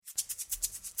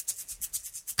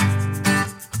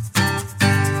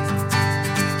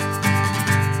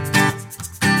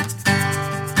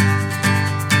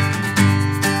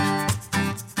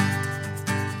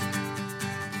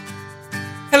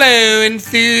Hello,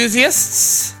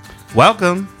 enthusiasts.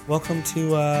 Welcome. Welcome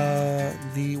to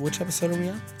which episode are we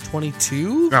on?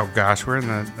 22? Oh gosh, we're in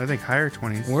the higher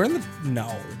 20s. We're in the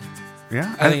no.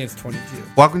 Yeah, I think it's 22.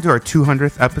 Welcome to our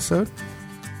 200th episode.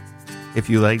 If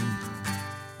you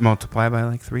multiply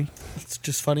by 3. It's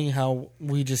just funny how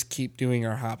we just keep doing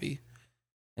our hobby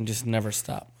and just never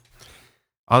stop.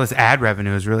 All this ad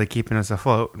revenue is really keeping us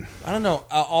afloat. I don't know.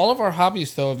 All of our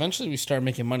hobbies, though, eventually we start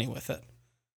making money with it.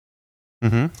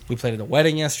 Mm-hmm. We played at a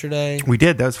wedding yesterday. We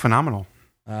did. That was phenomenal.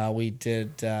 We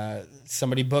did.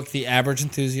 Somebody booked the average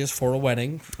enthusiast for a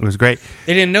wedding. It was great.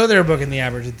 They didn't know they were booking the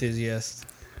average enthusiast,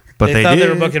 but they thought did.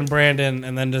 They were booking Brandon,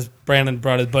 and then just Brandon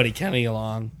brought his buddy Kenny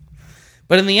along.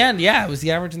 But in the end, yeah, it was the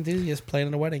average enthusiast playing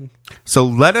at a wedding. So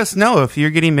let us know if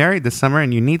you're getting married this summer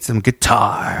and you need some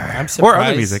guitar or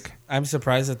other music. I'm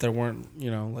surprised that there weren't,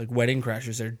 wedding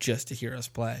crashers there just to hear us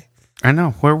play. I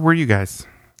know. Where were you guys?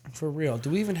 For real.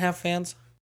 Do we even have fans?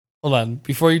 Hold on.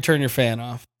 Before you turn your fan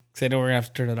off, because I know we're going to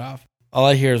have to turn it off. All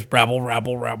I hear is rabble,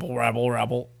 rabble, rabble, rabble,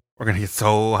 rabble. We're going to get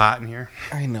so hot in here.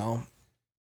 I know.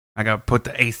 I got to put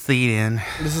the AC in.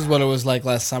 This is what it was like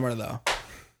last summer, though.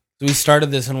 So we started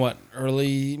this in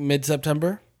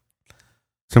mid-September?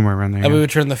 Somewhere around there. And we would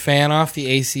turn the fan off, the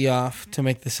AC off, to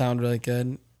make the sound really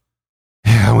good.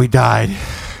 Yeah, we died.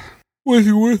 Was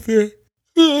it worth it?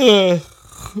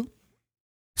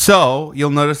 So,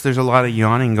 you'll notice there's a lot of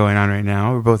yawning going on right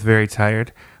now. We're both very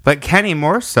tired. But Kenny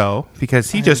more so, because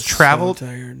he just traveled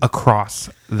across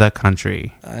the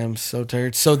country. I am so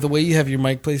tired. So, the way you have your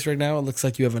mic placed right now, it looks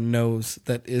like you have a nose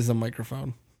that is a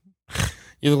microphone.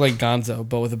 You look like Gonzo,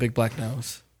 but with a big black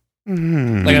nose.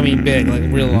 Mm. Big,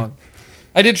 real long.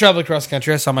 I did travel across the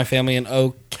country. I saw my family in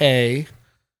Okay,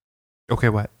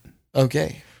 what?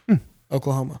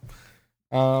 Oklahoma.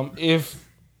 If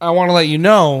I want to let you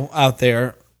know out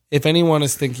there, if anyone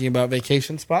is thinking about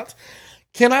vacation spots,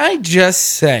 can I just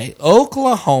say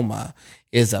Oklahoma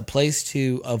is a place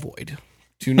to avoid.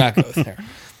 Do not go there.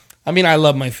 I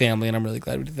love my family, and I'm really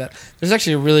glad we did that. There's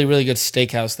actually a really, really good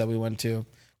steakhouse that we went to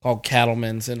called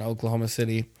Cattleman's in Oklahoma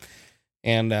City.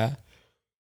 And it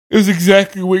was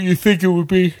exactly what you think it would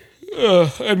be.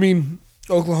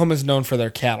 Oklahoma is known for their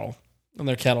cattle and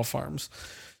their cattle farms.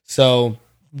 So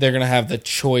they're going to have the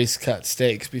choice cut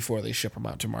steaks before they ship them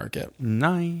out to market.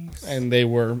 Nice. And they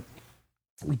were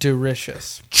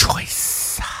delicious.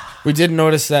 Choice. We did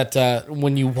notice that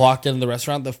when you walk into the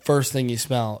restaurant, the first thing you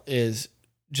smell is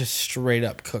just straight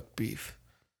up cooked beef.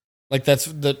 That's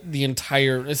the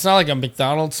entire... It's not like a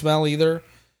McDonald's smell either.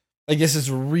 This is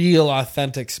real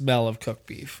authentic smell of cooked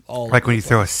beef. Like when you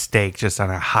throw a steak just on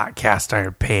a hot cast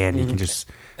iron pan, you can just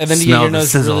and then you get your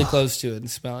nose really close to it and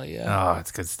smell it, yeah. Oh,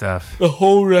 it's good stuff. The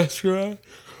whole restaurant.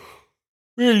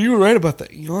 Man, you were right about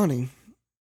that yawning.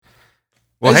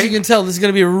 Well, As you can tell, this is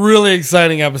going to be a really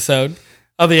exciting episode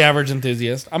of The Average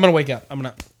Enthusiast. I'm going to wake up. I'm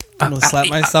going to slap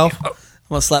myself. I'm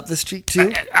going to slap this cheek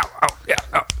too.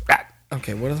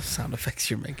 Okay, what are the sound effects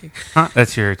you're making?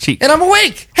 That's your cheek. And I'm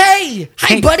awake. Hey!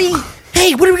 Hi, buddy!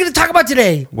 Hey, what are we going to talk about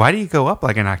today? Why do you go up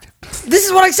like an octave? This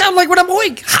is what I sound like when I'm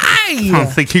awake. Hi! I don't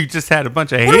think you just had a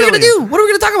bunch of What are we going to do? What are we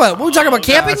going to talk about? What are we talking about?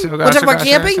 Camping? We're talking about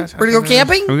camping? We're going to go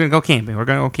camping? We're going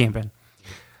to go camping.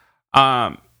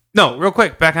 No, real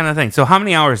quick, back on the thing. So how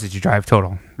many hours did you drive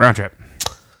total? Round trip?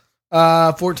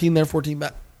 14 there, 14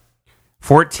 back.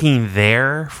 14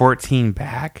 there, 14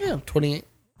 back? Yeah, 28.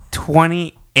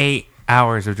 28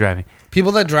 hours of driving.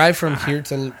 People that drive from here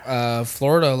to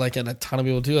Florida, and a ton of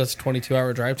people do, that's a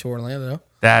 22-hour drive to Orlando.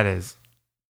 That is...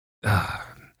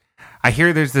 I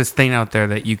hear there's this thing out there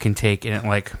that you can take and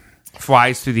it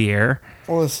flies through the air.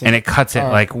 Listen, and it cuts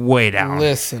it way down.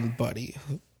 Listen, buddy.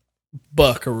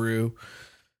 Buckaroo.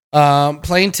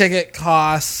 Plane ticket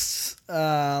costs,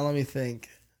 let me think.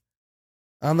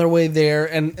 On their way there,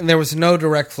 and there was no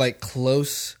direct flight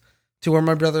close to where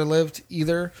my brother lived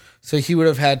either. So he would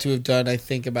have had to have done, I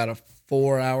think, about a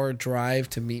 4-hour drive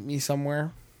to meet me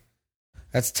somewhere.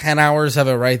 That's 10 hours of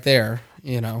it right there,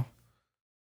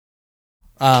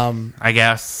 I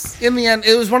guess. In the end,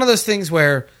 it was one of those things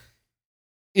where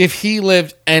if he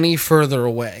lived any further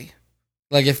away,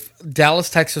 if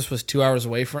Dallas, Texas was 3 hours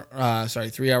away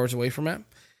from it,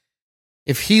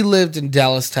 if he lived in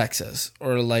Dallas, Texas,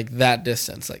 or that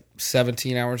distance,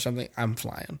 17 hours or something, I'm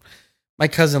flying. My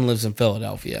cousin lives in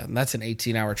Philadelphia, and that's an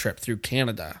 18-hour trip through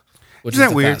Canada, which is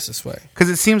the fastest way.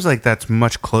 Because it seems like that's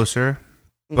much closer,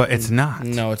 but it's not.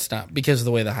 No, it's not, because of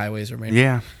the way the highways are made.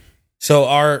 Yeah. So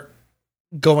our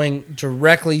going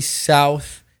directly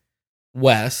southwest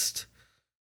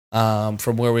from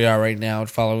where we are right now,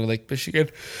 following Lake Michigan,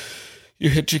 you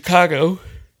hit Chicago.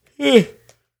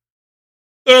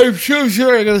 I'm so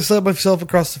sorry. I got to slap myself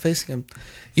across the face again.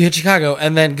 You hit Chicago,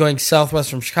 and then going southwest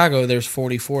from Chicago, there's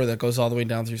 44 that goes all the way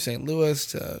down through St. Louis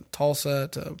to Tulsa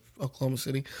to Oklahoma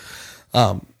City.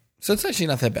 So it's actually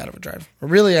not that bad of a drive.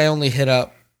 Really, I only hit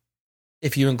up,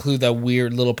 if you include that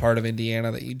weird little part of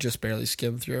Indiana that you just barely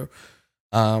skimmed through,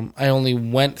 I only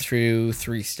went through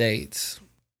 3 states: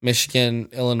 Michigan,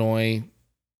 Illinois,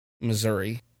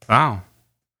 Missouri. Wow.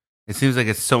 It seems like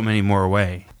it's so many more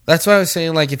away. That's why I was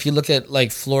saying, like, if you look at,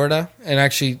 like, Florida, and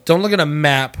actually don't look at a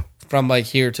map from, like,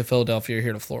 here to Philadelphia or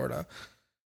here to Florida.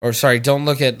 Or, sorry, don't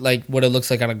look at, like, what it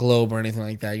looks like on a globe or anything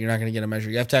like that. You're not going to get a measure.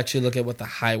 You have to actually look at what the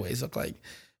highways look like.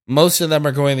 Most of them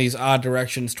are going these odd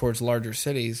directions towards larger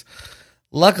cities.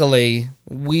 Luckily,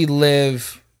 we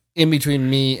live in between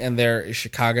me and there is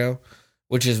Chicago,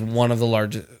 which is one of the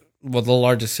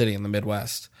largest city in the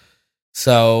Midwest.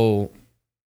 So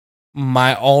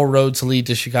all roads lead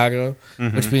to Chicago,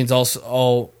 which means also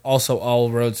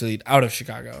all roads lead out of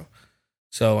Chicago.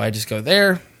 So I just go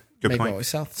there, make my way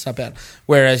south. It's not bad.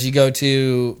 Whereas you go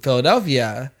to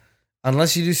Philadelphia,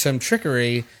 unless you do some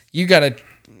trickery, you got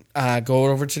to go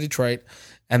over to Detroit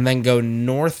and then go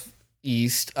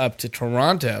northeast up to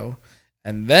Toronto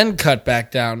and then cut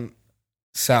back down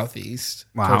southeast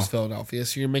towards Philadelphia.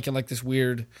 So you're making like this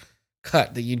weird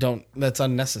cut that's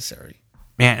unnecessary.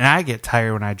 Man, and I get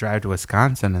tired when I drive to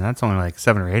Wisconsin, and that's only like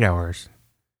 7 or 8 hours.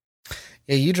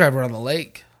 Yeah, you drive around the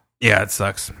lake. Yeah, it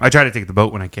sucks. I try to take the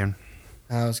boat when I can.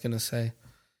 I was going to say,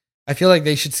 I feel like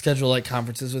they should schedule like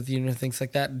conferences with you and things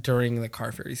like that during the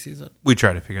car ferry season. We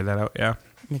try to figure that out, yeah.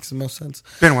 Makes the most sense.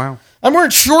 Been a while. I'm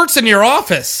wearing shorts in your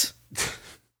office.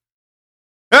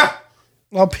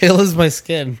 How pale is my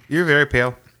skin? You're very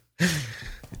pale.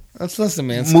 Listen,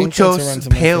 man. Muchos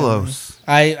pelos.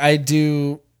 I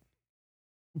do.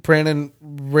 Brandon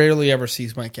rarely ever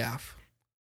sees my calf.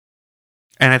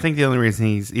 And I think the only reason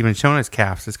he's even shown his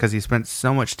calves is because he spent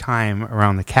so much time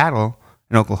around the cattle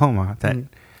in Oklahoma that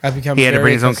he had to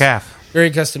bring his own calf. Very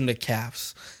accustomed to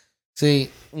calves. See,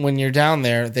 when you're down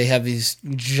there, they have these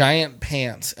giant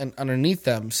pants, and underneath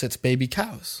them sits baby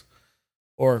cows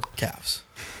or calves.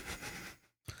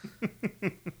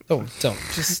 Don't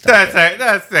just stop.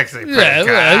 That's actually pretty good.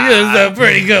 That's a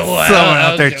pretty good one. Someone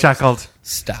out there chuckled.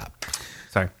 Stop.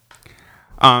 Sorry.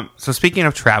 So speaking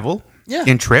of travel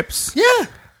and trips,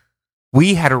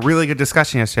 we had a really good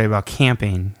discussion yesterday about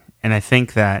camping, and I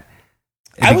think that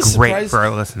it'd be great for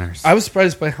our listeners. I was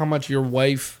surprised by how much your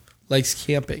wife likes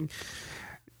camping.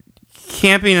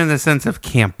 Camping in the sense of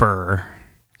camper.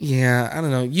 Yeah, I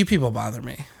don't know. You people bother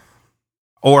me.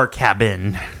 Or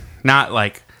cabin. Not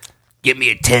like, get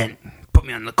me a tent, put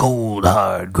me on the cold,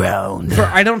 hard ground.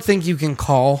 I don't think you can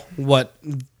call what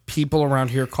people around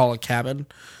here call a cabin,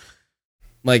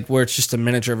 like where it's just a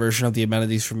miniature version of the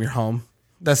amenities from your home.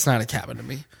 That's not a cabin to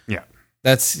me. Yeah.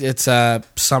 It's a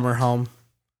summer home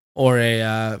or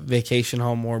a vacation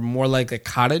home or more like a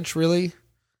cottage, really,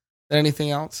 than anything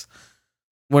else.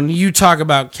 When you talk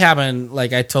about cabin,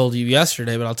 like I told you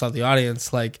yesterday, but I'll tell the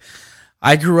audience, like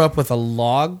I grew up with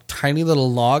a tiny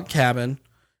little log cabin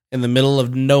in the middle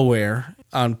of nowhere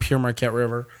on Pure Marquette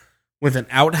River with an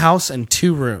outhouse and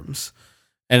 2 rooms.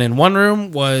 And in one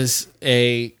room was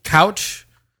a couch,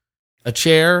 a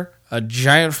chair, a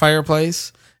giant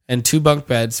fireplace, and 2 bunk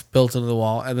beds built into the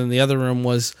wall. And then the other room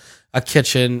was a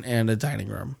kitchen and a dining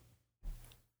room.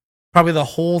 Probably the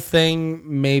whole thing,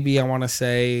 maybe I want to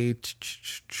say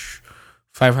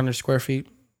 500 square feet.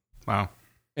 Wow.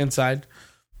 Inside.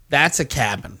 That's a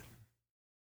cabin.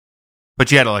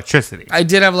 But you had electricity. I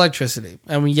did have electricity.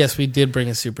 And yes, we did bring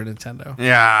a Super Nintendo.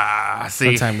 Yeah,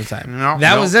 see. From time to time.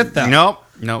 That was it, though.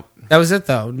 Nope. That was it,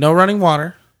 though. No running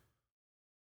water.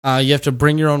 You have to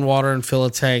bring your own water and fill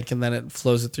a tank, and then it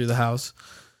flows it through the house.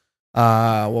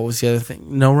 What was the other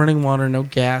thing? No running water, no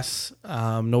gas,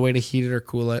 no way to heat it or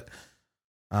cool it.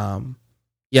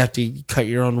 You have to cut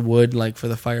your own wood, like for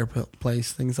the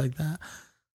fireplace, things like that.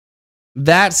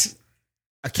 That's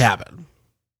a cabin.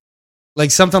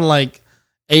 Like something like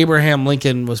Abraham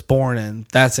Lincoln was born in.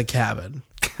 That's a cabin.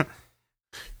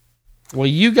 What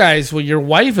your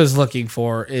wife is looking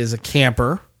for is a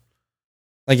camper.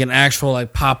 Like an actual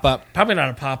like pop-up. Probably not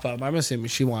a pop-up. I'm assuming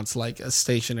she wants like a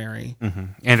stationary. Mm-hmm.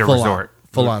 And a resort.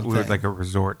 Full on we would like a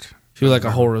resort. She would like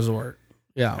a whole resort.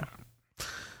 Yeah.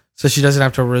 So she doesn't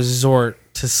have to resort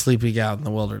to sleeping out in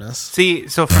the wilderness. See,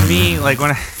 so for me, like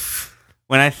when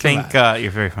I think,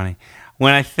 you're very funny.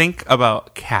 When I think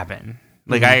about cabin,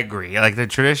 like I agree. Like the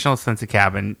traditional sense of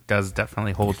cabin does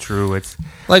definitely hold true. It's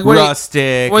like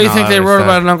rustic. What do you think they wrote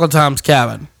about in Uncle Tom's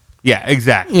Cabin? Yeah,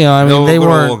 exactly. You know, I mean, they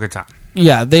weren't.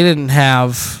 Yeah, they didn't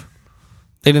have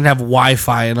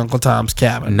Wi-Fi in Uncle Tom's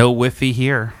Cabin. No Wi-Fi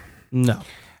here. No.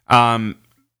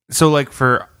 So like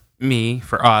for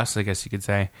for us, I guess you could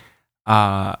say,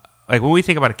 like when we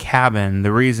think about a cabin,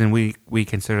 the reason we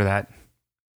consider that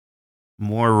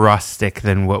more rustic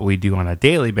than what we do on a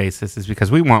daily basis is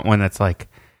because we want one that's like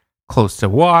close to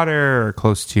water or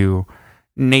close to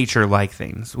nature-like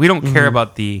things. We don't care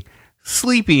about the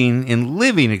sleeping and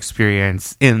living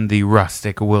experience in the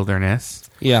rustic wilderness.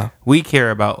 Yeah. We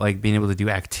care about like being able to do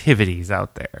activities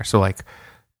out there. So like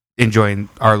enjoying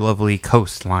our lovely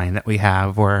coastline that we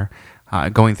have, or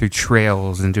going through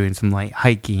trails and doing some light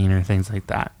hiking or things like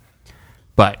that.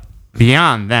 But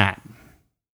beyond that,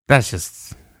 that's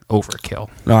just overkill.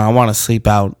 No, I want to sleep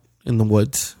out in the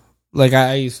woods. Like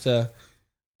I used to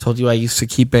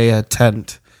keep a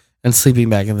tent and sleeping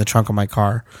bag in the trunk of my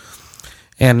car.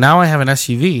 And now I have an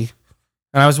SUV.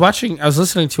 And I was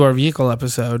listening to our vehicle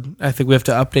episode. I think we have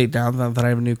to update now that I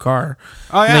have a new car.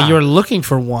 Oh, yeah. And you were looking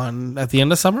for one at the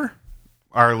end of summer?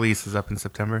 Our lease is up in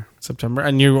September.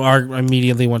 And you are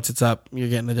immediately, once it's up, you're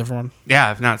getting a different one?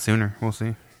 Yeah, if not sooner. We'll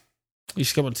see. You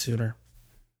should get one sooner.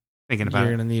 Thinking about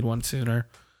You're going to need one sooner.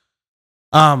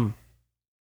 But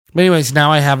anyways,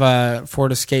 now I have a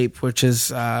Ford Escape, which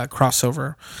is a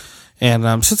crossover. And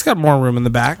so it's got more room in the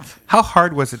back. How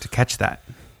hard was it to catch that?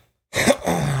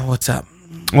 What's up?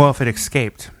 Well, if it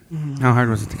escaped, how hard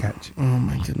was it to catch? Oh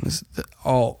my goodness!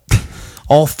 All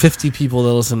 50 people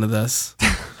that listen to this,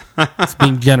 it's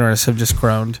being generous, have just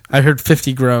groaned. I heard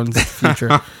 50 groans in the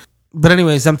future. But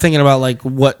anyways, I'm thinking about like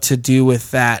what to do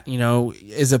with that. You know,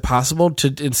 is it possible to,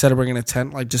 instead of bringing a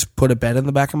tent, like just put a bed in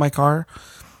the back of my car?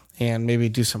 And maybe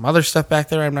do some other stuff back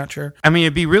there. I'm not sure. I mean,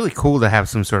 it'd be really cool to have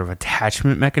some sort of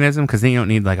attachment mechanism, because then you don't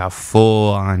need like a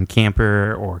full-on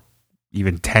camper or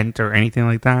even tent or anything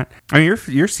like that. I mean,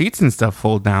 your seats and stuff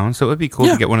fold down, so it would be cool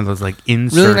to get one of those like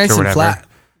inserts really nice or whatever. And flat.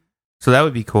 So that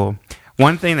would be cool.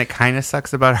 One thing that kind of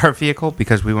sucks about our vehicle,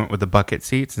 because we went with the bucket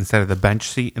seats instead of the bench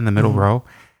seat in the middle row,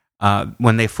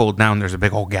 when they fold down, there's a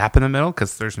big old gap in the middle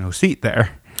because there's no seat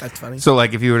there. That's funny. So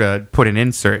like if you were to put an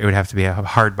insert, it would have to be a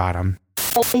hard bottom.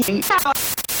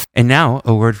 And now,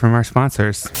 a word from our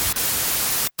sponsors.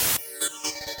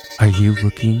 Are you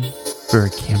looking for a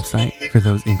campsite for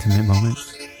those intimate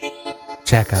moments?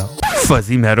 Check out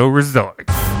Fuzzy Meadow Resort.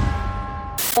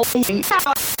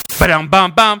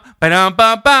 Ba-dum-bum-bum,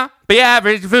 ba-dum-bum-bum, be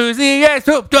average enthusiast.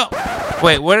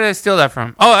 Wait, where did I steal that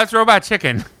from? Oh, that's Robot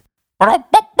Chicken.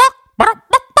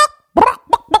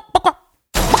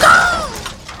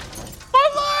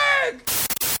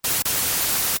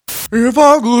 If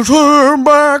I could turn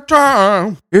back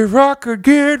time, if I could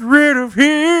get rid of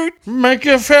heat, make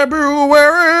it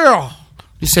February.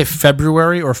 You say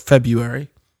February or February?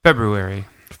 February.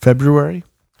 February?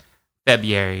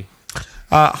 February.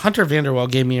 Hunter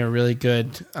Vanderwell gave me a really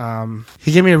good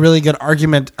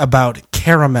argument about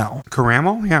caramel.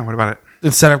 Caramel? Yeah, what about it?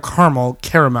 Instead of caramel,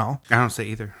 caramel. I don't say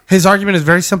either. His argument is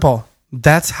very simple.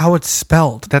 That's how it's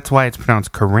spelled. That's why it's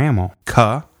pronounced caramel.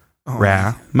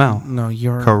 Caramel. No,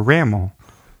 you're... Caramel.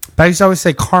 But I used to always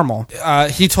say caramel.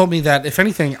 He told me that, if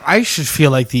anything, I should feel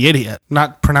like the idiot,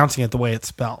 not pronouncing it the way it's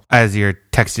spelled. As you're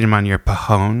texting him on your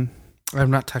Pahone?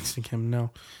 I'm not texting him, no.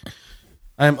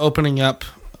 I am opening up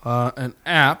an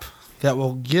app that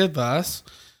will give us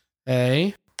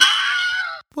a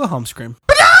Wilhelm scream.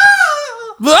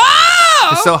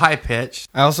 It's so high-pitched.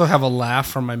 I also have a laugh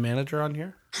from my manager on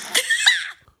here.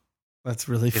 That's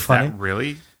really funny. Is that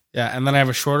really? Yeah, and then I have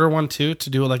a shorter one, too, to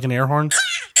do it like an air horn.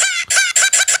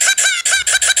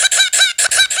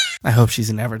 I hope she's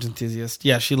an average enthusiast.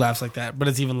 Yeah, she laughs like that, but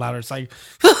it's even louder. It's like,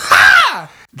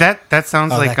 that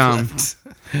sounds like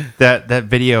that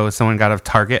video someone got of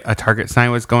Target. A Target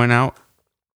sign was going out.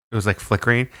 It was like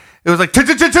flickering. It was like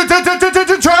Target.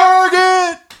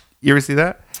 You ever see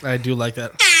that? I do like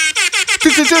that.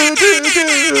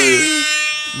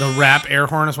 The rap air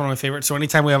horn is one of my favorites. So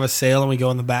anytime we have a sale and we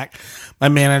go in the back, my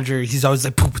manager, he's always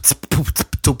like,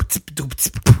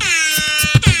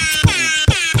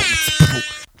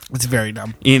 it's very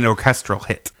dumb. An orchestral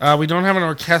hit. We don't have an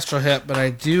orchestral hit, but I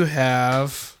do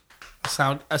have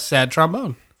a sad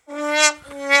trombone.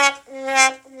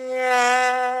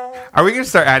 Are we going to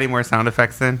start adding more sound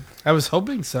effects then? I was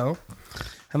hoping so.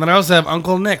 And then I also have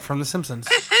Uncle Nick from The Simpsons.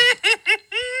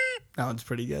 That one's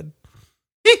pretty good.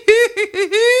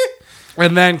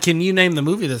 And then, can you name the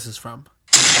movie this is from?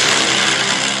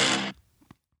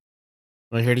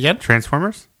 Want to hear it again?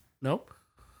 Transformers? Nope.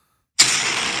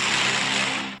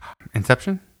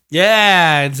 Inception?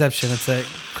 Yeah, Inception. It's a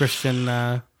Christian,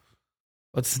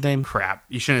 what's his name? Crap.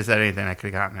 You shouldn't have said anything. I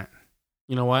could have gotten it.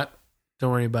 You know what?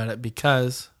 Don't worry about it,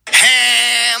 because...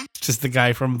 Ham! Just the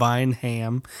guy from Vine,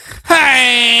 Ham.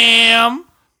 Ham!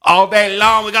 All day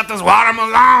long, we got this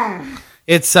watermelon.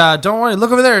 It's, don't worry,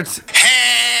 look over there. It's...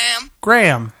 Ham!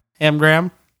 Graham. Ham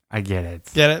Graham. I get it.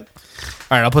 Get it?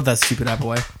 All right, I'll put that stupid app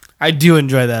away. I do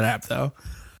enjoy that app, though.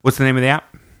 What's the name of the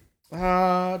app?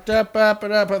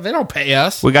 They don't pay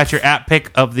us. We got your app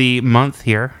pick of the month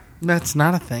here. That's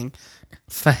not a thing.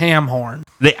 It's the Ham Horn.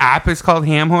 The app is called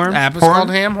Ham Horn? The app is called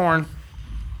Ham Horn.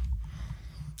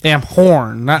 Ham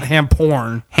Horn, not ham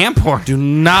porn. Ham porn. Do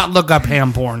not look up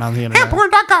ham porn on the internet.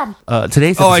 Hamporn.com.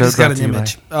 Today's episode I just got an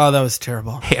image. Oh, that was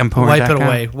terrible.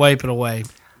 Hamporn.com. Wipe it away.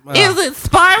 Is it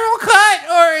spiral cut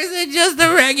or is it just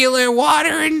a regular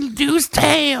water-induced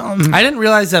ham? I didn't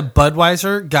realize that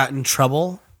Budweiser got in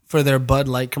trouble for their Bud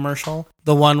Light commercial.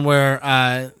 The one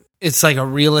where it's like a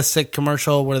realistic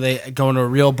commercial where they go into a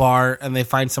real bar and they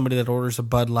find somebody that orders a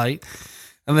Bud Light.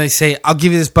 And they say, I'll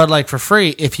give you this Bud Light for free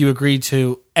if you agree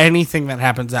to anything that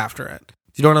happens after it. Do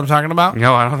you know what I'm talking about?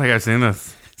 No, I don't think I've seen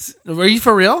this. Are you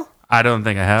for real? I don't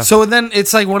think I have. So then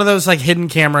it's like one of those like hidden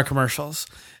camera commercials.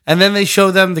 And then they show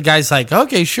them, the guy's like,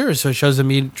 okay, sure. So it shows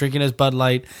him drinking his Bud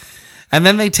Light. And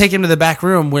then they take him to the back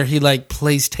room where he like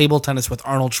plays table tennis with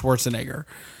Arnold Schwarzenegger.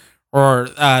 Or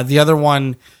the other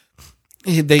one,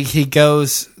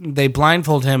 they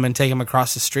blindfold him and take him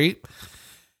across the street.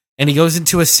 And he goes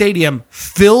into a stadium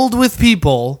filled with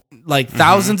people, like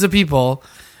thousands of people.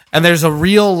 And there's a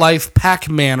real life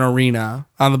Pac-Man arena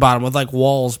on the bottom with like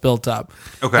walls built up.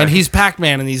 Okay. And he's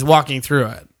Pac-Man and he's walking through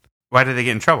it. Why did they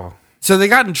get in trouble? So they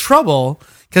got in trouble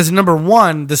because number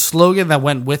one, the slogan that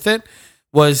went with it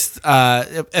was,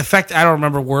 effect. I don't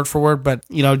remember word for word, but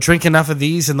drink enough of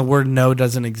these and the word no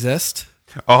doesn't exist.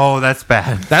 Oh, that's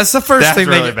bad. That's the first thing.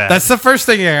 Really bad. That's the first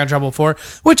thing they got in trouble for.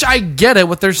 Which I get it.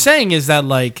 What they're saying is that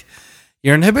like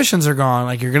your inhibitions are gone.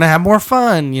 Like you're gonna have more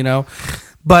fun.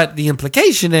 But the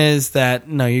implication is that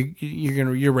no,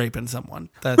 you're raping someone.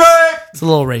 It's a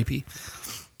little rapey.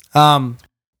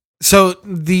 So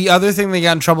the other thing they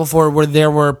got in trouble for were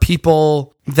there were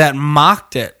people that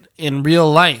mocked it in real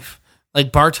life,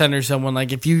 like bartenders. Someone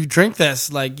like if you drink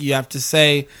this, like you have to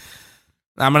say.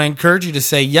 I'm going to encourage you to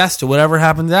say yes to whatever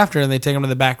happens after, and they take them to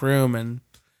the back room, and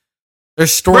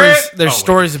there's stories. There's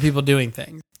stories of people doing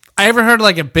things. I ever heard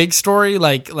like a big story,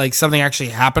 like something actually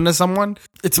happened to someone.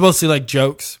 It's mostly like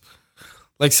jokes,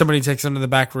 like somebody takes them to the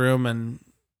back room, and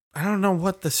I don't know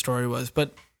what the story was,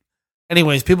 but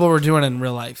anyways, people were doing it in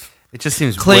real life. It just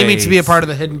seems claiming to be a part of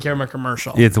the hidden camera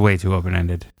commercial. It's way too open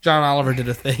ended. John Oliver did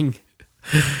a thing,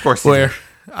 of course, where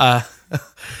I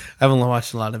haven't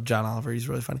watched a lot of John Oliver. He's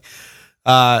really funny.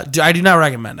 I do not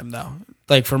recommend him though.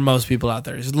 Like for most people out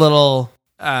there, he's a little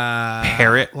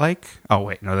parrot like. Oh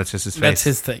wait, no, that's just his face. That's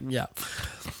his thing. Yeah.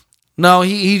 No,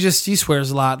 he swears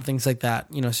a lot and things like that.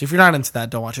 So if you're not into that,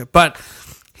 don't watch it. But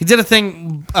he did a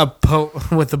thing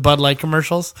with the Bud Light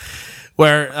commercials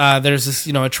where there's this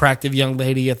attractive young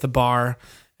lady at the bar,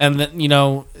 and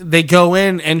then they go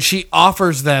in and she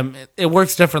offers them. It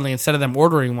works differently. Instead of them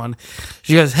ordering one,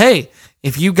 she goes, "Hey,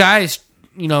 if you guys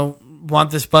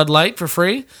want this Bud Light for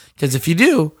free, because if you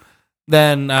do,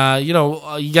 then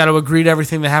you got to agree to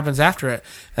everything that happens after it."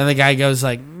 And the guy goes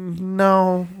like,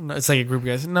 no, it's like a group of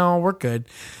guys, no, we're good.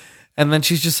 And then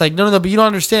she's just like, no, but you don't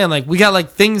understand, like we got like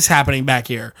things happening back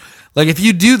here, like if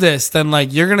you do this, then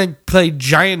like you're gonna play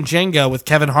giant Jenga with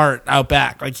Kevin Hart out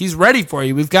back, like he's ready for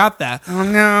you, we've got that. Oh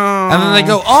no. And then they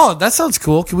go, oh, that sounds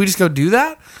cool, can we just go do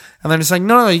that? And they're just like,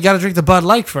 no, you got to drink the Bud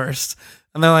Light first.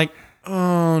 And they're like,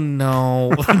 oh no.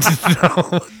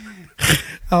 No.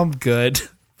 I'm good.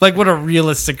 Like what a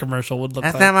realistic commercial would look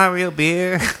like. That's not my real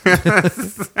beer.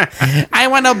 I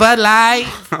want no Bud Light.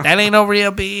 That ain't no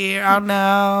real beer. Oh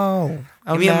no.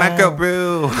 Give me a micro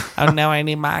brew. Oh no, I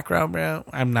need micro brew.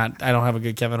 I don't have a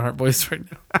good Kevin Hart voice right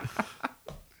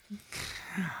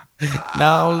now.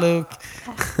 No, Luke.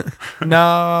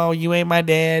 No, you ain't my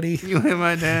daddy. You ain't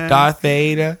my daddy. Darth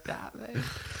Vader.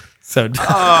 So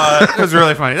that was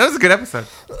really funny. That was a good episode.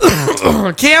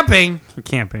 Camping.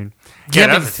 Yeah,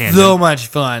 that was a tangent. So much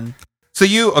fun. So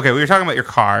we were talking about your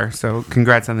car. So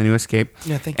congrats on the new Escape.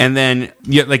 Yeah, thank you. And then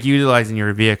like utilizing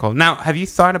your vehicle. Now, have you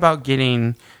thought about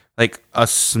getting like a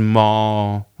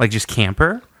small, like just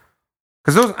camper?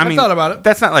 Because I thought about it.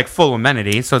 That's not like full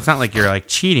amenity, so it's not like you're like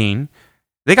cheating.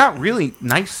 They got really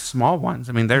nice small ones.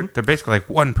 I mean, they're basically like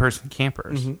one person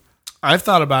campers. Mm-hmm. I've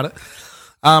thought about it.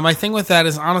 My thing with that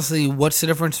is honestly, what's the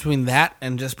difference between that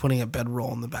and just putting a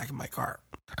bedroll in the back of my car?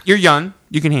 You're young.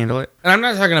 You can handle it. And I'm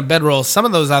not talking a bedroll. Some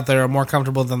of those out there are more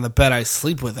comfortable than the bed I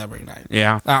sleep with every night.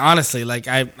 Yeah. Honestly, like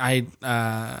my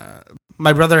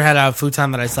brother had a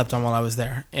futon that I slept on while I was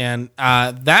there. And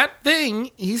that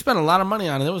thing, he spent a lot of money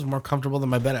on it. It was more comfortable than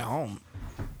my bed at home.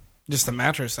 Just the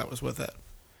mattress that was with it.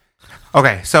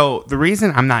 Okay, so the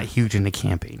reason I'm not huge into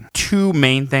camping, two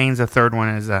main things. The third one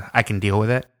is I can deal with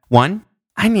it. One,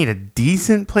 I need a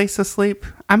decent place to sleep.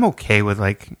 I'm okay with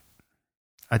like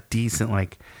a decent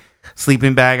like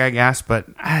sleeping bag, I guess, but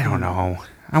I don't know.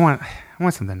 I want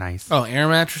something nice. Oh, air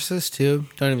mattresses too?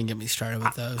 Don't even get me started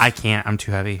with those. I can't. I'm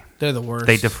too heavy. They're the worst.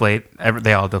 They deflate.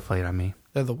 They all deflate on me.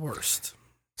 They're the worst.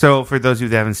 So for those of you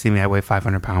that haven't seen me, I weigh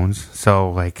 500 pounds.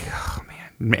 So like, oh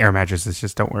man, air mattresses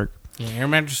just don't work. Yeah, air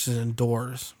mattresses and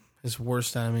doors is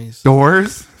worst enemies.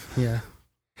 Doors? Yeah.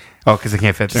 Oh, because I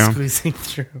can't fit through them. Squeezing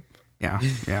through. Yeah.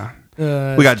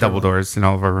 We got double doors in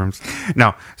all of our rooms.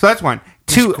 No, so that's one.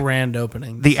 Two, grand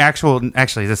opening.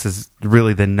 Actually, this is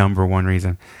really the number one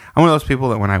reason. I'm one of those people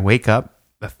that when I wake up,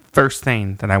 the first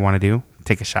thing that I want to do,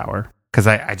 take a shower. Because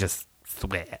I just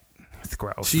sweat. It's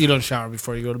gross. So you don't shower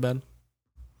before you go to bed?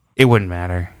 It wouldn't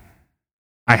matter.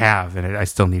 I have, and I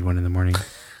still need one in the morning.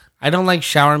 I don't like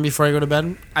showering before I go to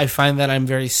bed. I find that I'm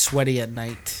very sweaty at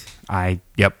night.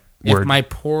 Yep. If my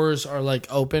pores are like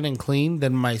open and clean,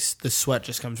 then the sweat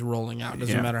just comes rolling out. It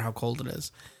doesn't matter how cold it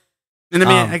is. And I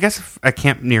mean, I guess if I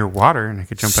camp near water and I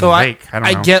could jump in a lake, I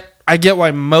don't know. I get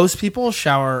why most people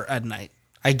shower at night.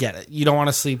 I get it. You don't want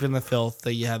to sleep in the filth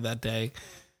that you had that day.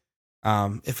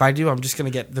 If I do, I'm just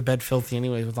going to get the bed filthy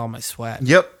anyways with all my sweat.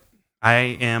 Yep. I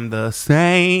am the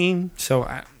same. So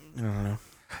I don't know.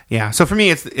 Yeah. So for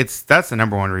me, that's the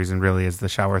number one reason really is the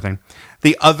shower thing.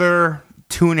 The other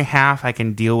 2.5 I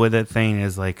can deal with it thing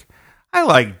is like, I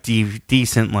like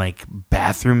decent like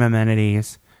bathroom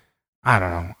amenities. I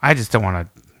don't know. I just don't want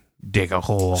to dig a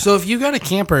hole. So if you got a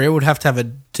camper, it would have to have a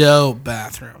dope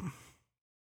bathroom.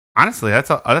 Honestly, that's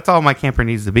all my camper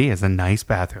needs to be is a nice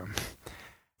bathroom.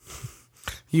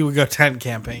 You would go tent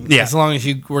camping. Yeah. As long as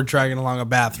you were dragging along a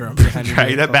bathroom.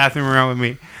 Drag that bathroom around with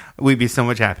me. We'd be so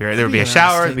much happier. There would be a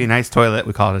shower. There'd be a nice toilet.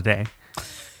 We call it a day.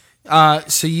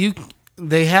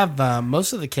 They have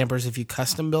most of the campers, if you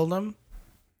custom build them,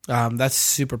 that's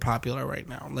super popular right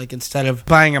now. Like instead of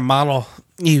buying a model,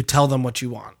 you tell them what you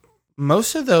want.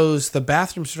 Most of those, the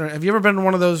bathrooms, have you ever been in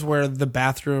one of those where the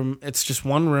bathroom, it's just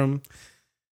one room.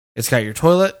 It's got your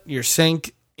toilet, your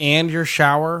sink, and your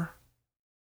shower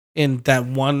in that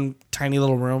one tiny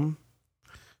little room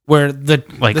where the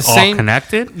all same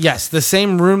connected? Yes, the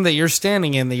same room that you're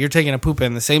standing in, that you're taking a poop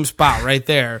in, the same spot right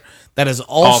there, that is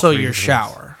also your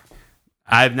shower.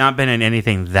 I've not been in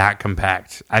anything that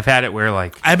compact. I've had it where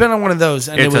like I've been on one of those,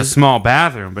 and it's a small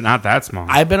bathroom, but not that small.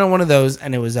 I've been on one of those,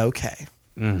 and it was okay.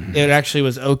 Mm-hmm. It actually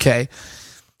was okay.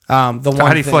 How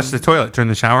do you flush the toilet? Turn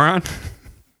the shower on?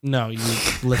 No, you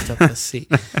lift up the seat.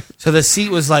 So the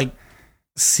seat was like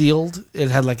sealed.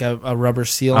 It had like a rubber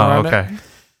seal around it.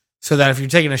 So that if you're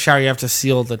taking a shower, you have to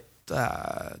seal the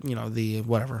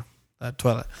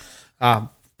toilet.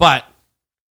 But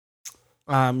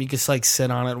you just like sit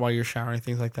on it while you're showering,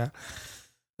 things like that.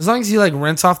 As long as you like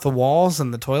rinse off the walls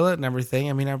and the toilet and everything,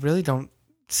 I mean, I really don't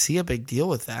see a big deal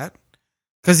with that.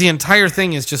 Because the entire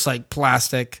thing is just like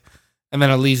plastic, and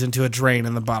then it leads into a drain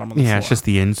in the bottom of the floor. Yeah, it's just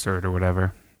the insert or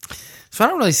whatever. So I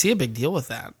don't really see a big deal with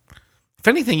that. If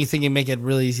anything, you think you make it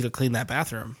really easy to clean that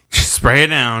bathroom. Just spray it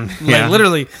down. Like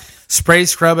literally spray,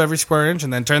 scrub every square inch,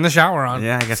 and then turn the shower on.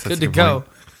 Yeah, I guess that's good to go.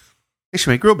 Point. They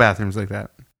should make real bathrooms like that.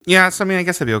 Yeah, so I mean, I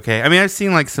guess that'd be okay. I mean, I've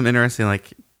seen like some interesting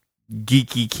like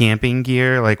geeky camping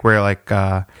gear, like where like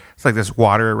it's like this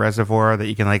water reservoir that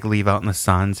you can like leave out in the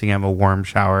sun, so you can have a warm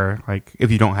shower. Like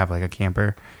if you don't have like a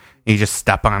camper, you just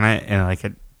step on it and like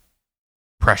it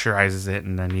pressurizes it,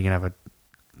 and then you can have a.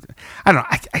 I don't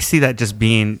know. I see that just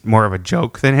being more of a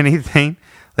joke than anything.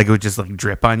 Like it would just like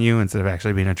drip on you instead of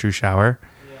actually being a true shower.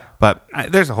 Yeah. But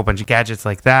there's a whole bunch of gadgets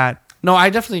like that. No, I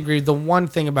definitely agree. The one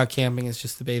thing about camping is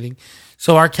just the bathing.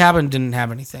 So our cabin didn't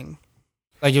have anything.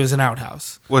 Like it was an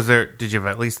outhouse. Did you have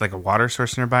at least like a water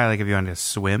source nearby? Like if you wanted to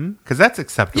swim? Because that's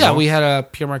acceptable. Yeah, we had a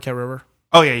Pure Marquette River.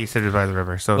 Oh yeah, you said it was by the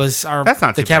river. So that's not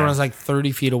too the cabin bad. was like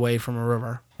 30 feet away from a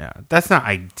river. Yeah, that's not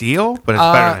ideal, but it's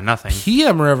better than nothing.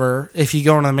 PM River, if you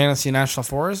go into the Manistee National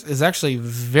Forest, is actually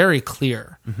very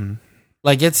clear. Mm-hmm.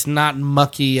 Like it's not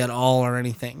mucky at all or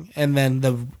anything. And then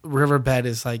the riverbed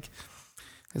is like,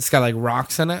 it's got like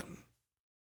rocks in it,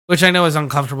 which I know is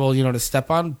uncomfortable, to step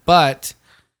on, but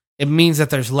it means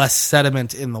that there's less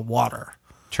sediment in the water.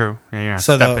 True. Yeah, you're not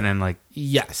stepping in like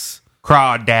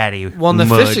crawdaddy. Well, and the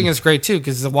fishing is great too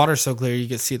because the water's so clear you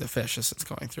can see the fish as it's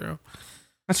going through.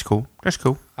 That's cool.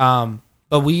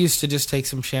 But we used to just take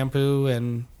some shampoo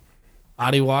and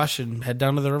body wash and head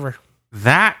down to the river.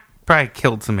 That probably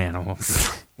killed some animals.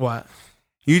 What?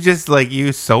 You just like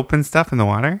use soap and stuff in the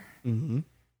water? Mm-hmm.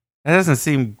 That doesn't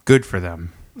seem good for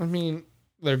them. I mean,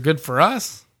 they're good for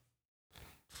us.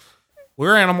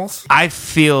 We're animals. I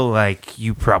feel like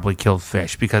you probably killed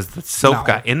fish because the soap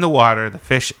got in the water, the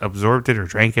fish absorbed it or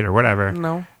drank it or whatever.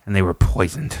 No. and they were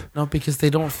poisoned. No, because they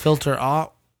don't filter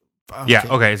off. Okay. Yeah,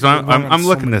 okay. So I'm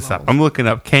looking this up. I'm looking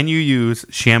up, can you use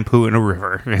shampoo in a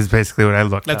river? Is basically what I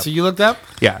looked up. That's what you looked up?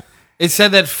 Yeah. It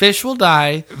said that fish will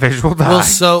die. Fish will die.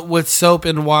 With soap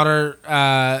and water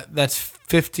that's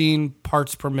 15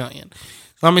 parts per million.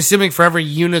 So I'm assuming for every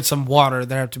units of water,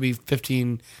 there have to be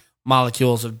 15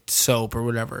 molecules of soap or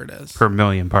whatever it is. Per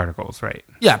million particles, right?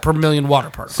 Yeah, per million water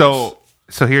particles.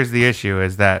 So here's the issue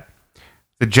is that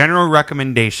the general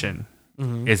recommendation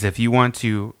is if you want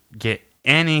to get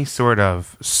any sort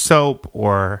of soap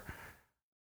or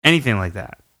anything like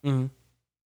that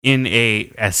in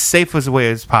a as safe as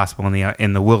way as possible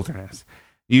in the wilderness,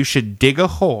 you should dig a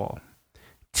hole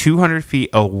 200 feet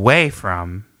away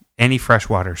from any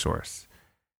freshwater source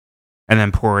and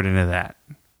then pour it into that,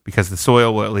 because the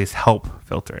soil will at least help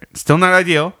filter it. Still not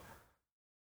ideal,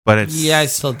 but it's... Yeah, I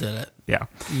still did it. Yeah.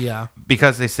 Yeah.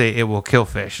 Because they say it will kill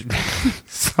fish.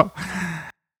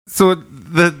 So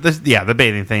the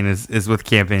bathing thing is with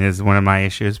camping is one of my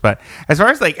issues. But as far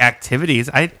as like activities,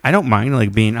 I don't mind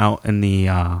like being out in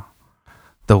the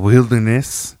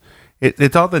wilderness.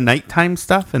 It's all the nighttime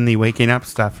stuff and the waking up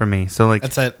stuff for me. So like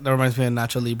that reminds me of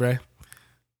Nacho Libre.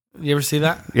 You ever see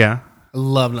that? Yeah. I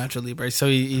love Nacho Libre. So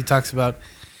he talks about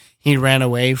he ran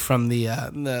away from the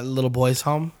little boy's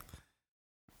home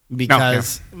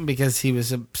because he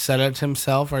was upset at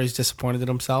himself, or he's disappointed at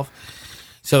himself.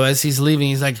 So as he's leaving,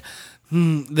 he's like,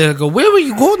 they'll go, "Where will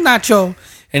you go, Nacho?"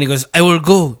 And he goes, "I will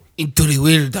go into the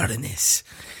wilderness."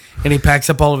 And he packs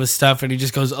up all of his stuff and he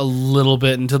just goes a little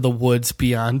bit into the woods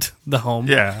beyond the home.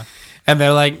 Yeah. And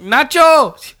they're like,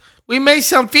 "Nacho, we made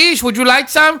some fish. Would you like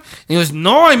some?" And he goes,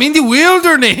 "No, I'm in the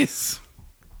wilderness."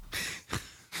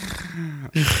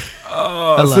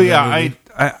 I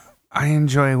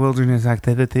enjoy wilderness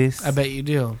activities. I bet you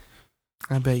do.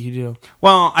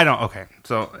 Well, I don't. Okay,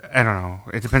 so I don't know.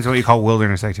 It depends on what you call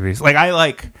wilderness activities. Like I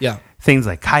like things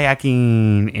like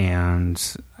kayaking,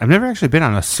 and I've never actually been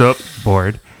on a SUP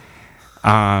board.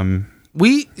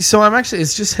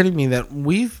 It's just hitting me that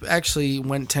we've actually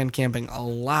went tent camping a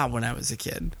lot when I was a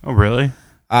kid. Oh, really?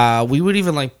 We would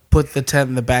even like put the tent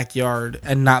in the backyard,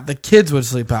 and not the kids would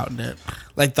sleep out in it.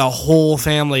 Like the whole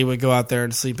family would go out there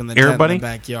and sleep in the tent in the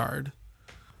backyard.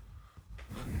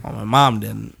 Well, my mom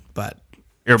didn't, but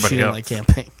she didn't like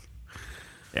camping.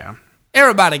 Yeah.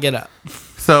 Everybody get up.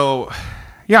 So,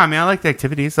 yeah, I mean, I like the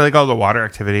activities. I like all the water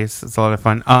activities. It's a lot of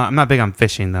fun. I'm not big on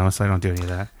fishing, though, so I don't do any of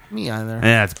that. Me either.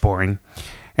 Yeah, it's boring.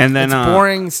 And then it's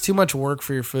boring. It's too much work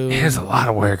for your food. It is a lot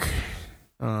of work.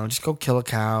 Just go kill a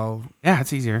cow. Yeah,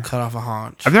 it's easier. Cut off a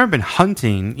haunch. I've never been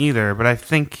hunting either, but I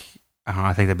think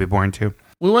that'd be boring too.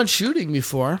 We went shooting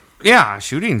before. Yeah,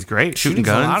 shooting's great. Shooting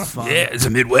guns. A lot of fun. Yeah, it's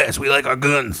the Midwest. We like our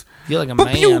guns. I feel like a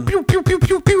man. Pew, pew, pew, pew,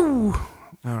 pew, pew.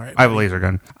 All right. I have a laser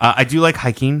gun. I do like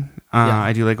hiking.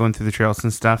 I do like going through the trails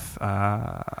and stuff.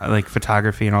 I like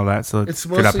photography and all that. So it's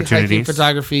good mostly opportunities. Hiking,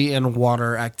 photography, and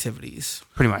water activities.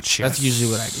 Pretty much. Yes. That's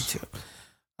usually what I do too.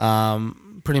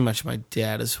 Pretty much my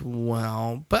dad as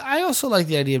well. But I also like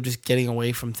the idea of just getting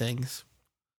away from things.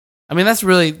 I mean,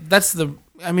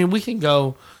 we can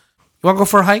go. You want to go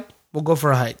for a hike? We'll go for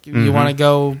a hike. You want to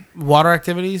go water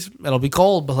activities? It'll be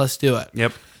cold, but let's do it.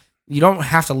 Yep. You don't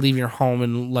have to leave your home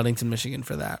in Ludington, Michigan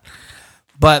for that.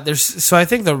 But I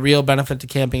think the real benefit to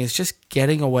camping is just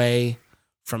getting away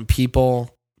from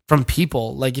people.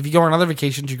 Like if you go on other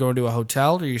vacations, you're going to a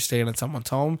hotel or you're staying at someone's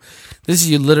home. This is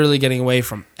you literally getting away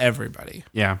from everybody.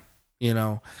 Yeah.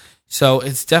 So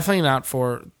it's definitely not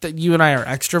for you and I are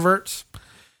extroverts.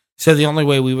 So the only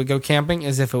way we would go camping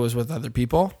is if it was with other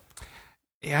people.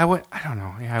 Yeah, I don't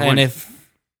know. Yeah, and if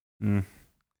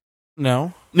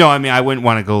no, I mean I wouldn't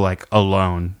want to go like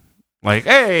alone. Like,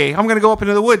 hey, I'm gonna go up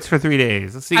into the woods for 3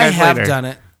 days. Let's see you guys later. I have done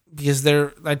it because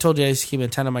I told you I used to keep a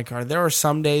tent in my car. There are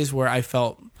some days where I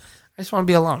felt I just want to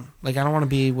be alone. Like I don't want to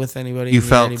be with anybody. You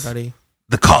felt anybody.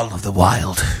 The call of the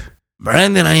wild.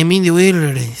 Brandon, I am in the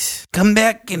wilderness. Come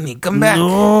back, Kenny. Come back.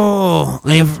 No,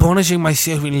 I am punishing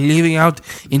myself in living out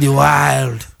in the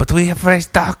wild. But we have fresh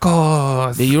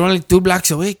tacos. But you're only 2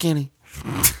 blocks away, Kenny.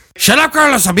 Shut up,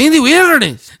 Carlos. I'm in the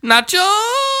wilderness. Nacho.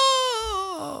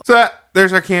 So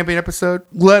there's our camping episode.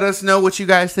 Let us know what you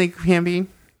guys think of camping.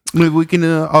 Maybe we can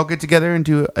all get together and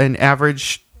do an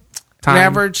average time.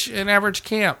 An average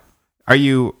camp. Are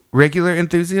you regular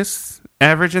enthusiasts?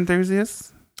 Average enthusiasts?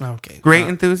 Okay. Great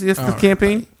enthusiasts of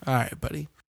camping? All right, buddy.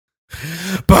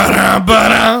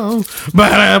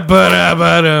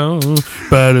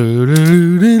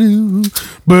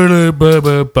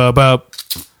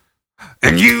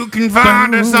 And you can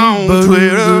find us on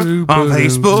Twitter, on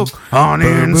Facebook, on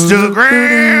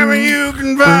Instagram, and you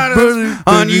can find us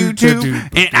on YouTube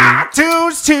and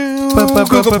iTunes too.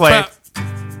 Google Play.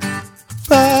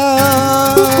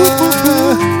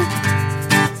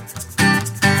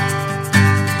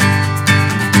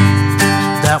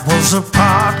 That was a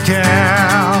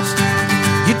podcast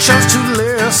you chose to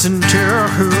listen to.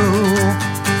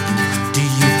 Do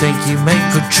you think you make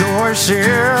good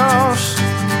choices?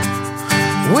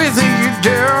 Whether you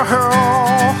do,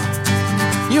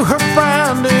 you heard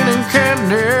Brandon and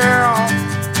Candy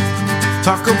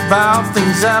talk about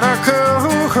things that are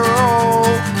cool.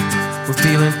 We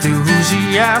feel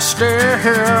enthusiastic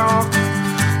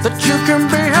that you can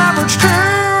be average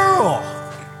too.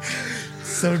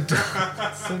 So dumb.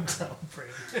 So dumb,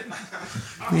 Brandon.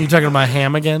 Are you talking about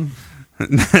Ham again?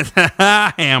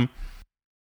 Ham.